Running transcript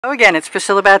Hello again, it's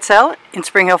Priscilla Batzell in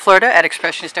Spring Hill, Florida at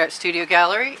Expressionist Art Studio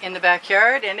Gallery in the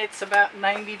backyard, and it's about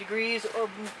 90 degrees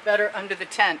or better under the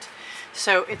tent.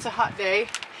 So it's a hot day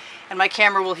and my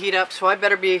camera will heat up, so I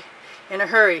better be in a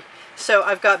hurry. So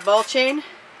I've got ball chain,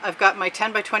 I've got my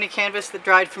 10 by 20 canvas that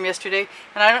dried from yesterday,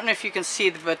 and I don't know if you can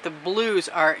see, but the blues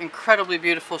are incredibly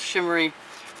beautiful, shimmery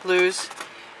blues,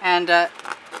 and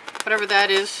whatever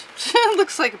that is,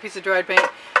 looks like a piece of dried paint,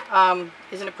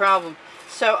 isn't a problem.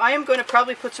 So I am going to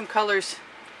probably put some colors.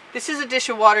 This is a dish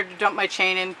of water to dump my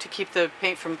chain in to keep the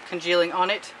paint from congealing on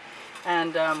it.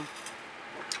 And I'm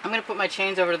going to put my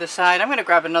chains over to the side. I'm going to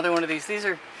grab another one of these. These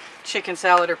are chicken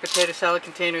salad or potato salad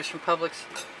containers from Publix,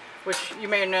 which you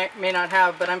may or may not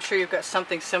have, but I'm sure you've got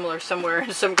something similar somewhere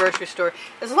in some grocery store.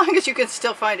 As long as you can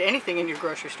still find anything in your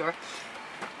grocery store.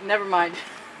 Never mind.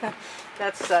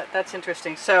 That's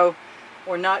interesting. So,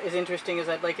 or not as interesting as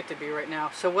I'd like it to be right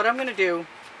now. So what I'm going to do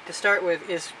to start with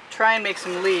is try and make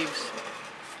some leaves,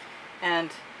 and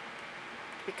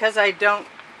because I don't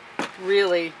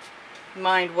really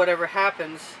mind whatever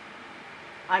happens,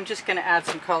 I'm just going to add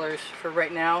some colors for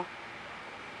right now,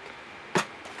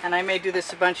 and I may do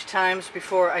this a bunch of times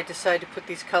before I decide to put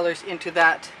these colors into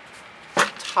that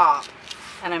top.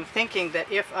 And I'm thinking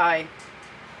that if I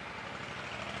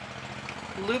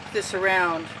loop this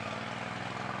around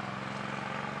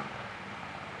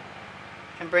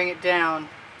and bring it down,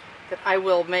 that I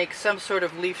will make some sort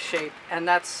of leaf shape, and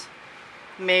that's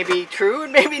maybe true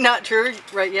and maybe not true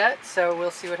right yet, so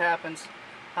we'll see what happens.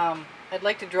 I'd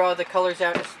like to draw the colors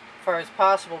out as far as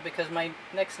possible because my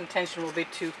next intention will be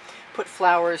to put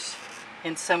flowers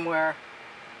in somewhere.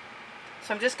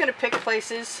 So I'm just going to pick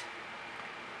places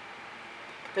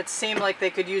that seem like they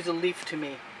could use a leaf to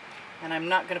me, and I'm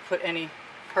not going to put any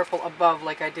purple above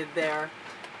like I did there.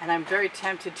 And I'm very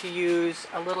tempted to use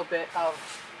a little bit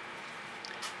of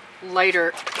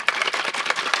lighter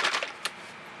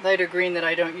green that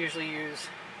I don't usually use.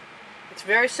 It's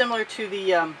very similar to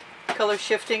the color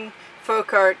shifting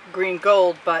folk art green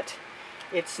gold, but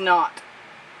it's not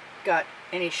got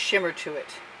any shimmer to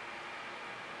it.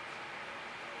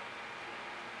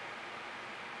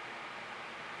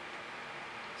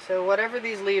 So whatever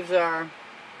these leaves are,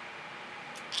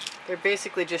 they're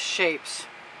basically just shapes,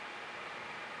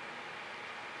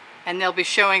 and they'll be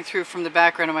showing through from the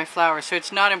background of my flowers. So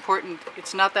it's not important,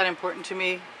 it's not that important to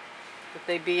me that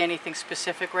they be anything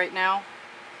specific right now.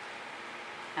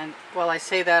 And while I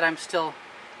say that, I'm still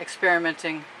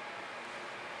experimenting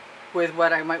with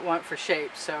what I might want for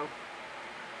shape, so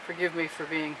forgive me for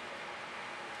being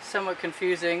somewhat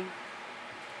confusing.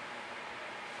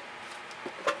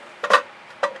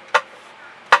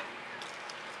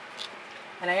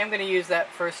 And I am going to use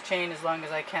that first chain as long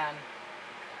as I can.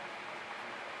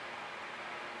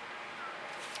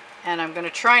 And I'm going to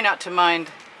try not to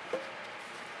mind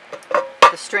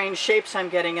the strange shapes I'm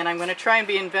getting, and I'm going to try and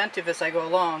be inventive as I go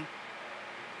along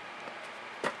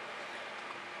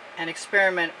and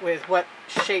experiment with what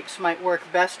shapes might work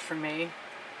best for me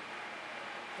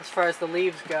as far as the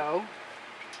leaves go.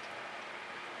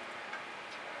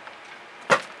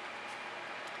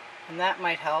 And that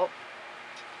might help.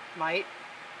 Might.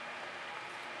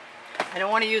 I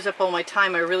don't want to use up all my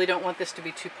time. I really don't want this to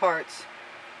be two parts.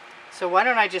 So why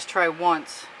don't I just try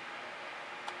once?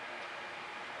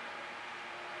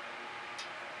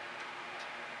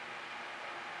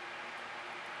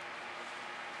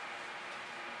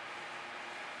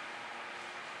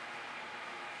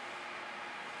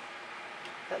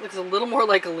 That looks a little more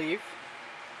like a leaf.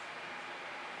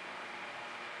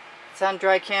 It's on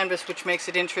dry canvas, which makes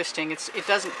it interesting. It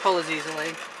doesn't pull as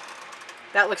easily.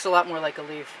 That looks a lot more like a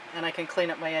leaf, and I can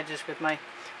clean up my edges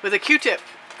with a Q-tip.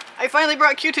 I finally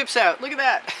brought Q-tips out. Look at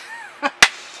that.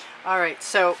 Alright,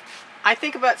 so I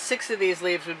think about 6 of these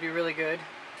leaves would be really good.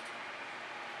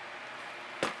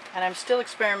 And I'm still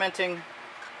experimenting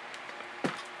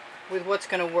with what's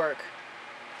going to work,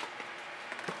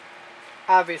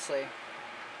 obviously.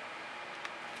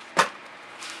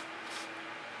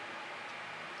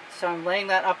 So I'm laying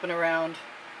that up and around.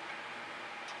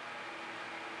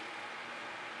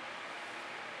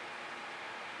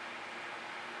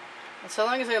 And so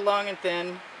long as they're long and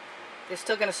thin, they're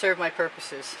still going to serve my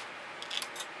purposes.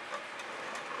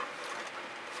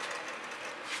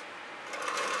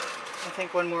 I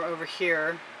think one more over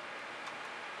here.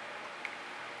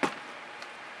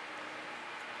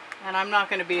 And I'm not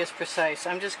going to be as precise.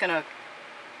 I'm just going to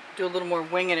do a little more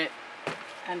wing in it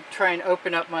and try and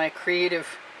open up my creative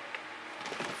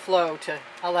flow to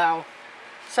allow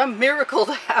some miracle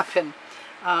to happen.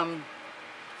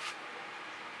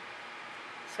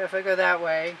 So if I go that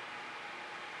way,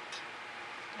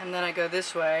 and then I go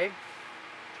this way,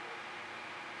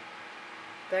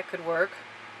 That could work,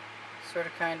 sort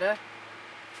of, kinda.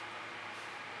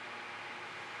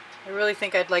 I really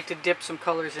think I'd like to dip some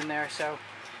colors in there, so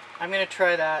I'm going to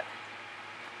try that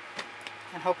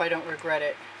and hope I don't regret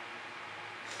it.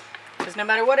 Because no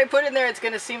matter what I put in there, it's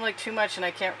going to seem like too much and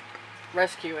I can't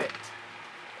rescue it.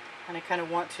 And I kind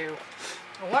of want to.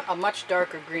 I want a much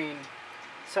darker green.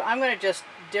 So I'm going to just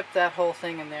dip that whole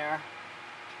thing in there.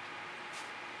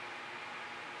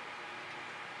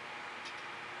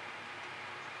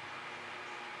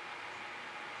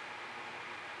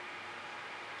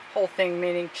 Whole thing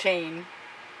meaning chain.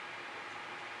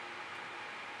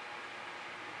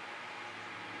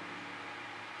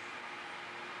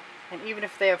 And even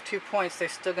if they have 2 points, they're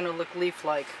still going to look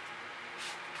leaf-like.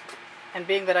 And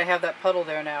being that I have that puddle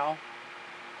there now,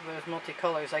 those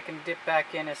multicolors, I can dip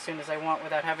back in as soon as I want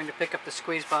without having to pick up the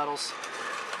squeeze bottles.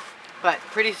 But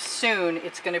pretty soon,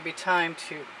 it's going to be time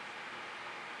to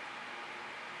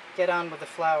get on with the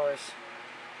flowers.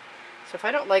 So if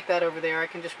I don't like that over there, I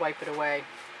can just wipe it away,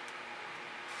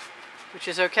 which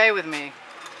is okay with me.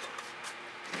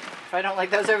 If I don't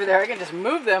like those over there, I can just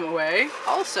move them away.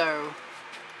 Also,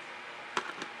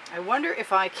 I wonder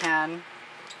if I can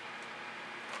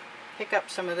pick up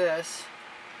some of this,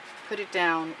 put it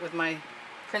down with my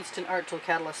Princeton Art Tool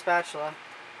Catalyst spatula,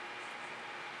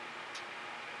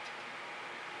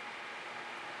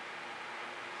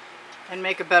 and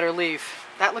make a better leaf.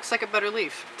 That looks like a better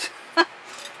leaf.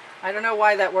 I don't know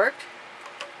why that worked,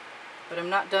 but I'm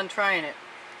not done trying it.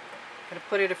 I'm going to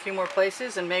put it a few more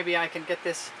places and maybe I can get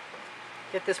this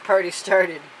party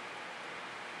started.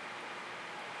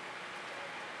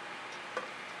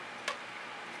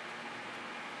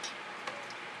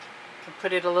 And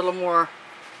put it a little more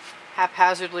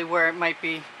haphazardly where it might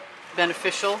be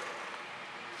beneficial.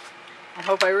 I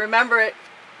hope I remember it.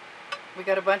 We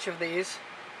got a bunch of these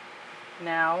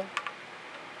now.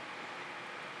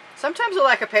 Sometimes a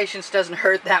lack of patience doesn't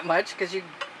hurt that much because you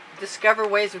discover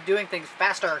ways of doing things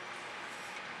faster.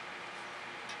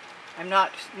 I'm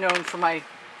not known for my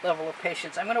level of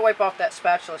patience. I'm going to wipe off that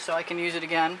spatula so I can use it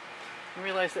again. I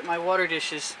realize that my water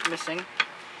dish is missing,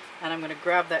 and I'm going to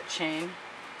grab that chain.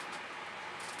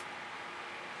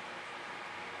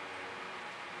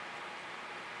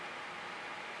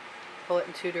 Pull it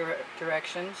in two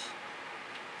directions.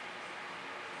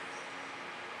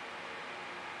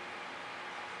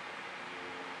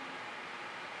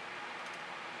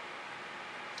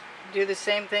 Do the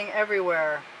same thing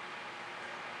everywhere,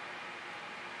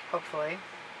 hopefully.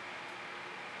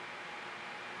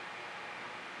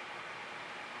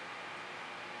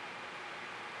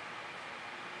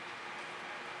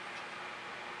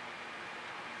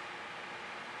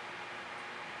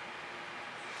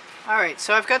 Alright,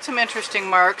 so I've got some interesting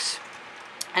marks,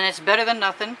 and it's better than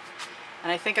nothing,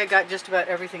 and I think I got just about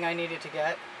everything I needed to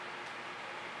get.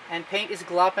 And paint is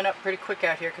glopping up pretty quick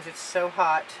out here because it's so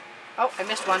hot. Oh, I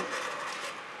missed one.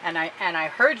 And I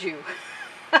heard you.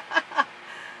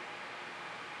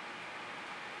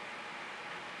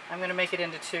 I'm going to make it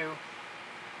into two.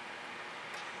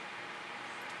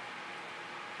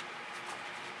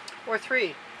 Or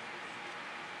three.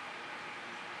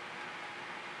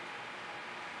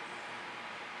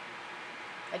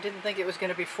 I didn't think it was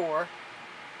going to be four,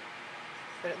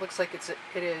 but it looks like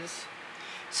it is.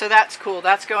 So that's cool.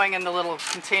 That's going in the little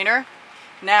container.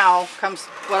 Now comes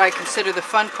what I consider the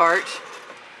fun part,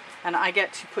 and I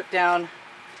get to put down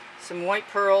some white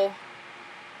pearl,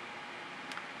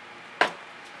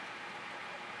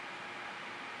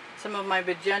 some of my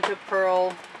magenta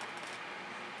pearl.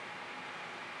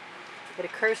 It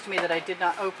occurs to me that I did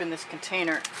not open this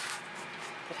container.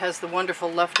 It has the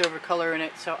wonderful leftover color in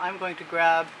it, so I'm going to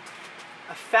grab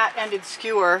a fat-ended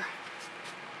skewer,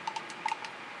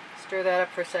 stir that up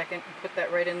for a second, and put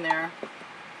that right in there.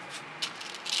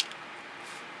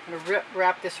 I'm going to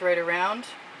wrap this right around,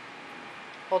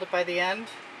 hold it by the end,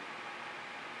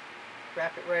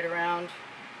 wrap it right around,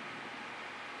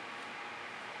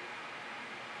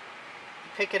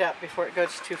 pick it up before it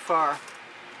goes too far.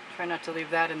 Try not to leave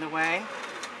that in the way.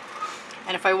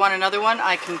 And if I want another one,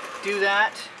 I can do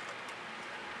that.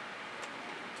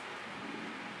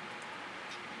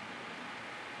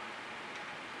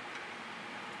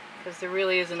 Because there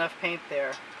really is enough paint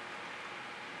there.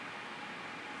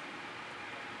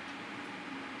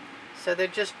 So they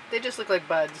just look like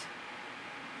buds.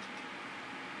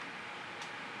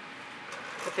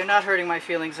 But they're not hurting my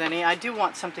feelings any. I do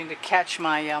want something to catch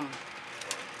my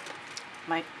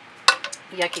my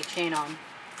yucky chain on.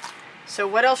 So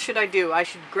what else should I do? I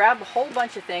should grab a whole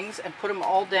bunch of things and put them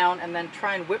all down and then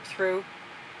try and whip through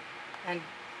and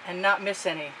not miss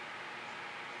any.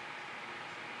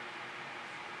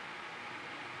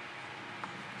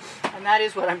 And that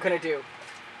is what I'm going to do.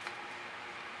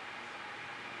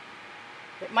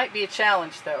 It might be a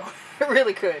challenge though. It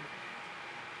really could.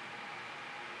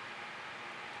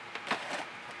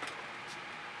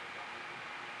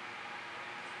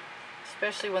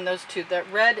 Especially when those two,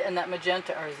 that red and that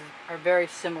magenta are very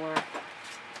similar.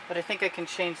 But I think I can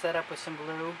change that up with some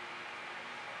blue.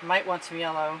 I might want some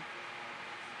yellow.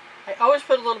 I always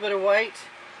put a little bit of white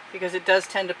because it does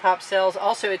tend to pop cells.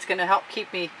 Also, it's going to help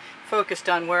keep me focused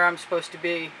on where I'm supposed to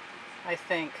be, I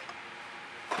think.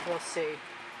 We'll see.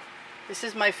 This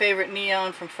is my favorite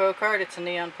neon from Folk Art. It's a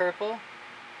neon purple.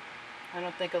 I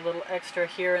don't think a little extra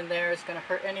here and there is going to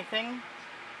hurt anything.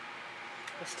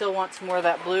 I still want some more of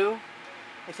that blue.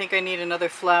 I think I need another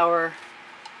flower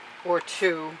or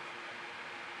two.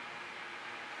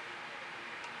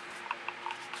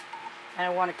 And I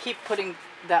want to keep putting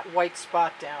that white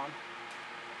spot down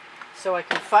so I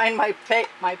can find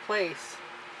my place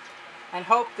and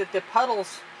hope that the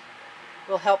puddles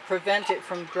will help prevent it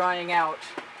from drying out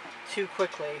too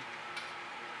quickly.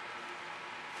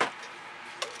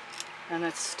 And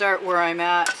let's start where I'm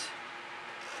at.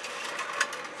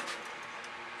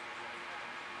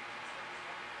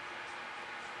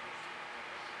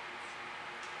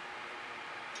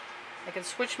 I can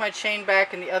switch my chain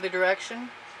back in the other direction.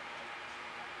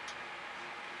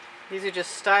 These are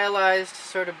just stylized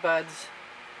sort of buds.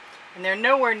 And they're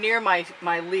nowhere near my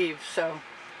leaves, so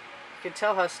you can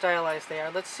tell how stylized they are.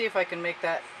 Let's see if I can make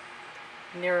that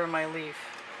nearer my leaf.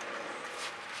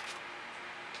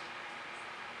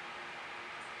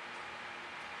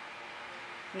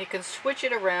 And you can switch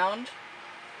it around.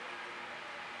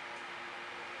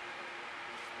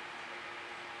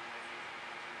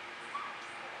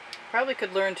 Probably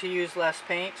could learn to use less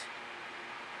paint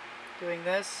doing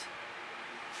this.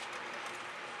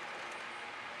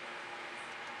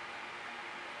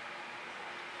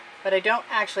 But I don't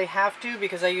actually have to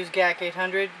because I use GAC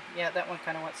 800. Yeah, that one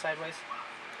kind of went sideways.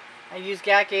 I use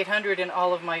GAC 800 in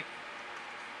all of my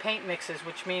paint mixes,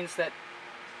 which means that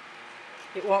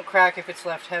it won't crack if it's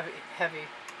left heavy.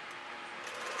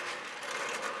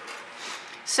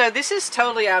 So this is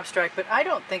totally abstract, but I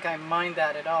don't think I mind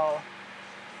that at all.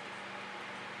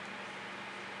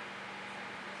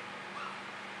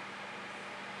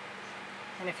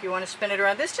 And if you want to spin it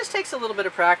around, this just takes a little bit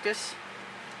of practice.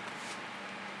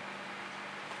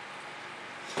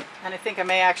 And I think I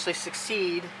may actually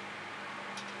succeed.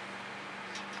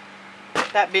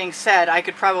 That being said, I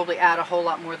could probably add a whole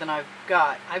lot more than I've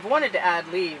got. I've wanted to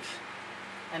add leaves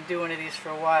and do one of these for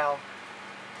a while.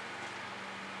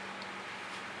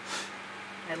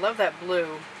 I love that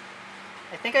blue.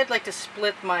 I think I'd like to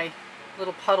split my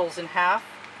little puddles in half.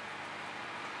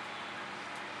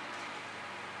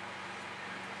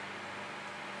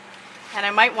 And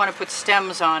I might want to put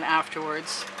stems on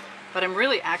afterwards, but I'm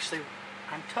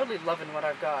totally loving what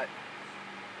I've got.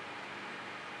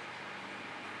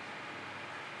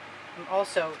 I'm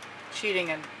also cheating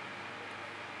and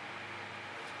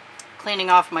cleaning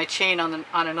off my chain on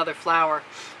another flower.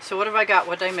 So what have I got?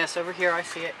 What did I miss? Over here, I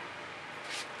see it.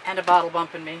 And a bottle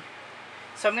bumping me.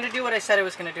 So I'm going to do what I said I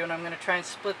was going to do, and I'm going to try and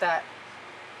split that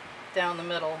down the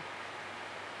middle.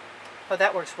 Oh,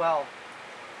 that works well.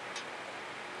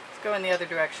 Let's go in the other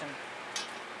direction.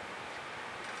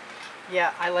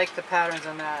 Yeah, I like the patterns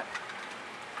on that.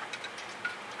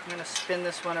 I'm going to spin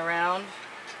this one around.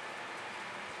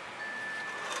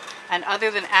 And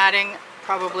other than adding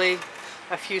probably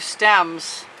a few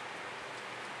stems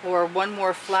or one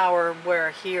more flower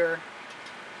where here,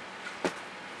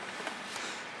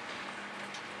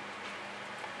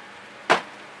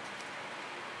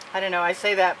 I don't know, I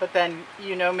say that, but then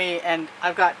you know me, and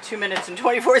I've got 2 minutes and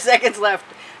 24 seconds left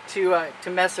to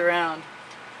mess around.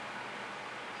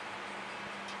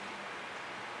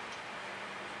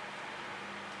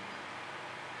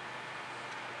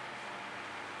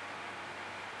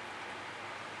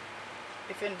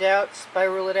 If in doubt,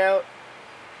 spiral it out.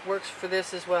 Works for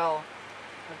this as well.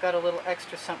 I've got a little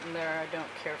extra something there I don't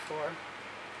care for.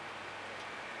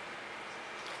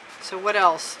 So what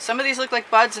else? Some of these look like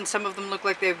buds and some of them look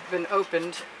like they've been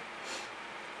opened.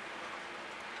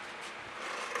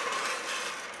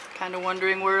 Kind of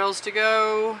wondering where else to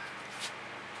go.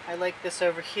 I like this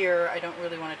over here. I don't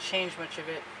really want to change much of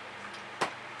it,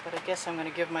 but I guess I'm going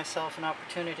to give myself an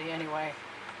opportunity anyway.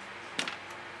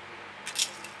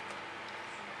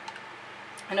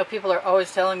 I know people are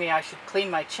always telling me I should clean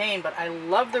my chain, but I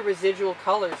love the residual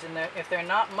colors in there. If they're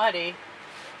not muddy,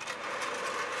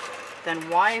 then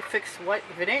why fix what?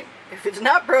 If it's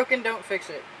not broken, don't fix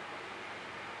it.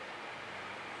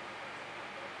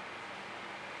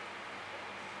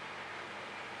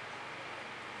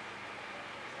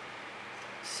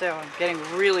 So I'm getting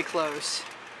really close.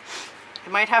 I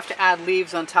might have to add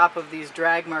leaves on top of these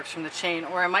drag marks from the chain,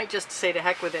 or I might just say to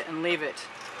heck with it and leave it.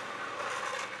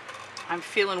 I'm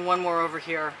feeling one more over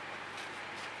here.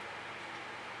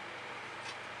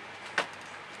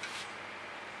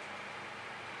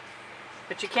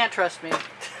 But you can't trust me.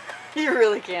 You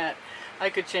really can't.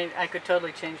 I could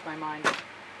totally change my mind.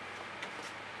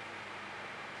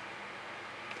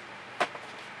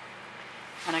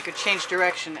 And I could change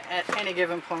direction at any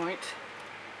given point.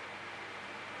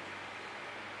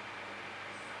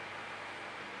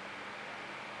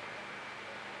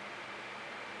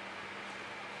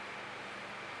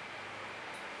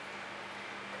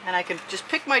 And I can just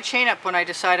pick my chain up when I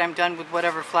decide I'm done with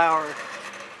whatever flower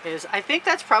is. I think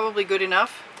that's probably good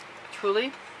enough,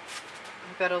 truly.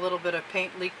 I've got a little bit of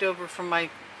paint leaked over from my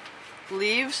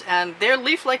leaves, and they're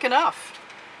leaf-like enough,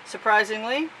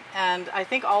 surprisingly. And I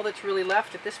think all that's really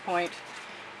left at this point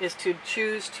is to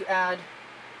choose to add,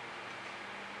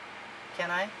 can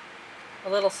I? A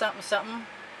little something something,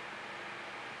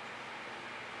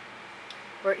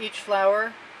 where each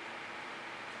flower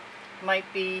might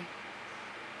be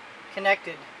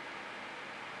connected.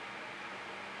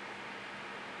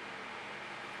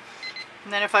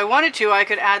 And then if I wanted to, I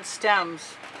could add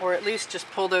stems, or at least just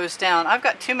pull those down. I've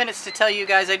got 2 minutes to tell you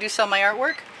guys I do sell my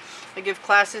artwork. I give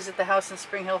classes at the house in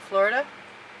Spring Hill, Florida.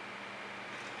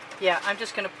 Yeah, I'm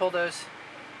just going to pull those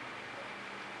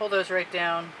right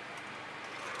down.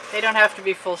 They don't have to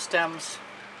be full stems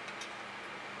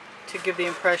to give the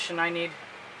impression I need.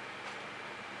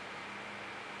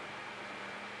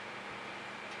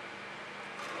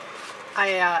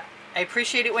 I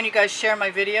appreciate it when you guys share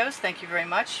my videos. Thank you very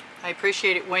much. I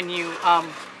appreciate it when you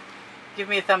give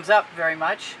me a thumbs up very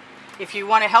much. If you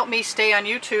want to help me stay on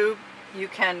YouTube, you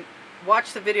can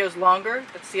watch the videos longer.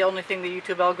 That's the only thing the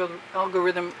YouTube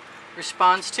algorithm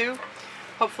responds to.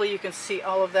 Hopefully you can see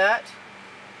all of that.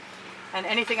 And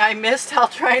anything I missed, I'll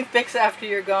try and fix after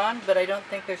you're gone, but I don't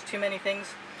think there's too many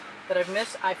things that I've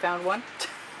missed. I found one.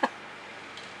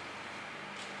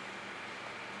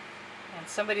 And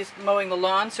somebody's mowing the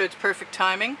lawn, so it's perfect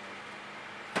timing.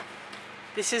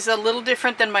 This is a little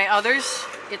different than my others.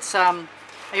 It's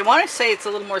I want to say it's a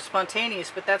little more spontaneous,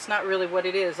 but that's not really what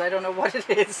it is. I don't know what it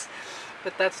is,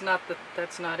 but that's not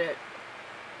it.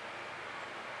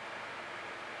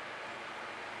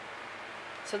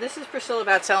 So this is Priscilla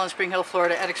Batzell in Spring Hill,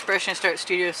 Florida at Expressionist Art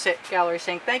Studio Gallery,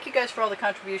 saying thank you guys for all the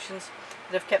contributions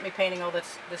that have kept me painting all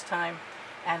this time,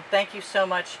 and thank you so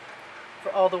much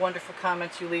for all the wonderful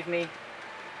comments you leave me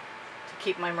to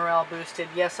keep my morale boosted.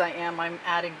 Yes, I am. I'm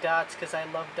adding dots because I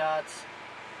love dots.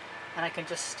 And I can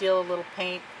just steal a little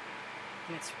paint,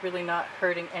 and it's really not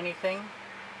hurting anything. It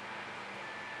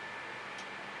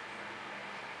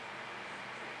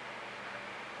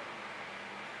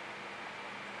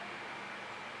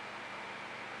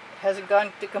hasn't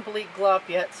gone to complete glop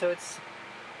yet, so it's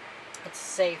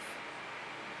safe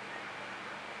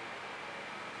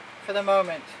for the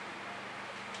moment.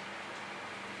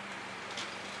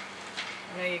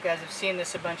 I know you guys have seen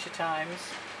this a bunch of times.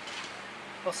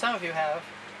 Well, some of you have.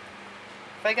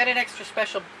 If I got an extra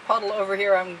special puddle over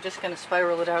here, I'm just going to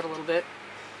spiral it out a little bit.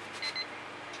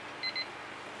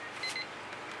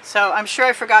 So I'm sure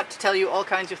I forgot to tell you all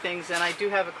kinds of things, and I do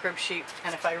have a crib sheet,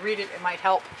 and if I read it, it might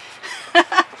help.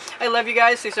 I love you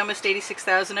guys. There's almost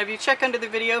 86,000 of you. Check under the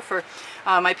video for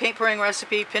my paint pouring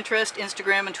recipe, Pinterest,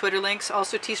 Instagram, and Twitter links.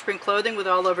 Also Teespring clothing with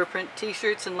all over print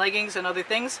t-shirts and leggings and other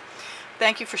things.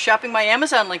 Thank you for shopping my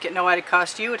Amazon link at no added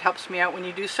cost to you. It helps me out when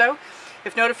you do so.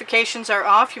 If notifications are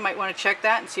off, you might want to check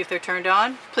that and see if they're turned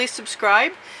on. Please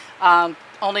subscribe.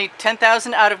 Only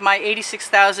 10,000 out of my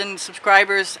 86,000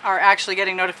 subscribers are actually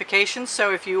getting notifications.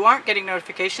 So if you aren't getting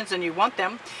notifications and you want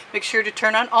them, make sure to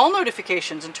turn on all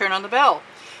notifications and turn on the bell.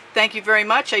 Thank you very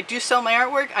much. I do sell my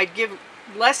artwork. I give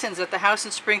lessons at the house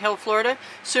in Spring Hill, Florida.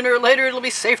 Sooner or later, it'll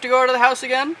be safe to go to the house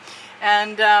again.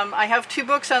 And I have 2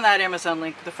 books on that Amazon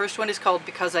link. The first one is called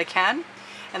Because I Can,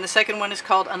 and the second one is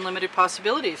called Unlimited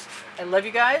Possibilities. I love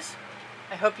you guys.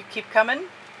 I hope you keep coming.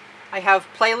 I have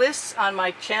playlists on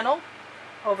my channel,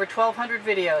 over 1,200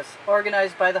 videos,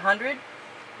 organized by the 100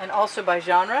 and also by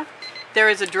genre. There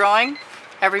is a drawing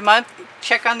every month.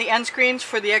 Check on the end screens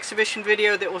for the exhibition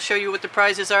video that will show you what the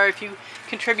prizes are. If you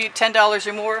contribute $10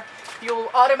 or more, you'll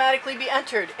automatically be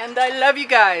entered. And I love you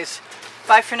guys.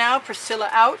 Bye for now. Priscilla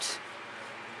out.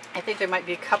 I think there might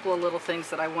be a couple of little things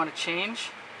that I want to change,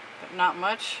 but not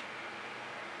much.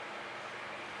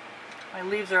 My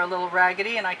leaves are a little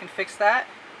raggedy, and I can fix that.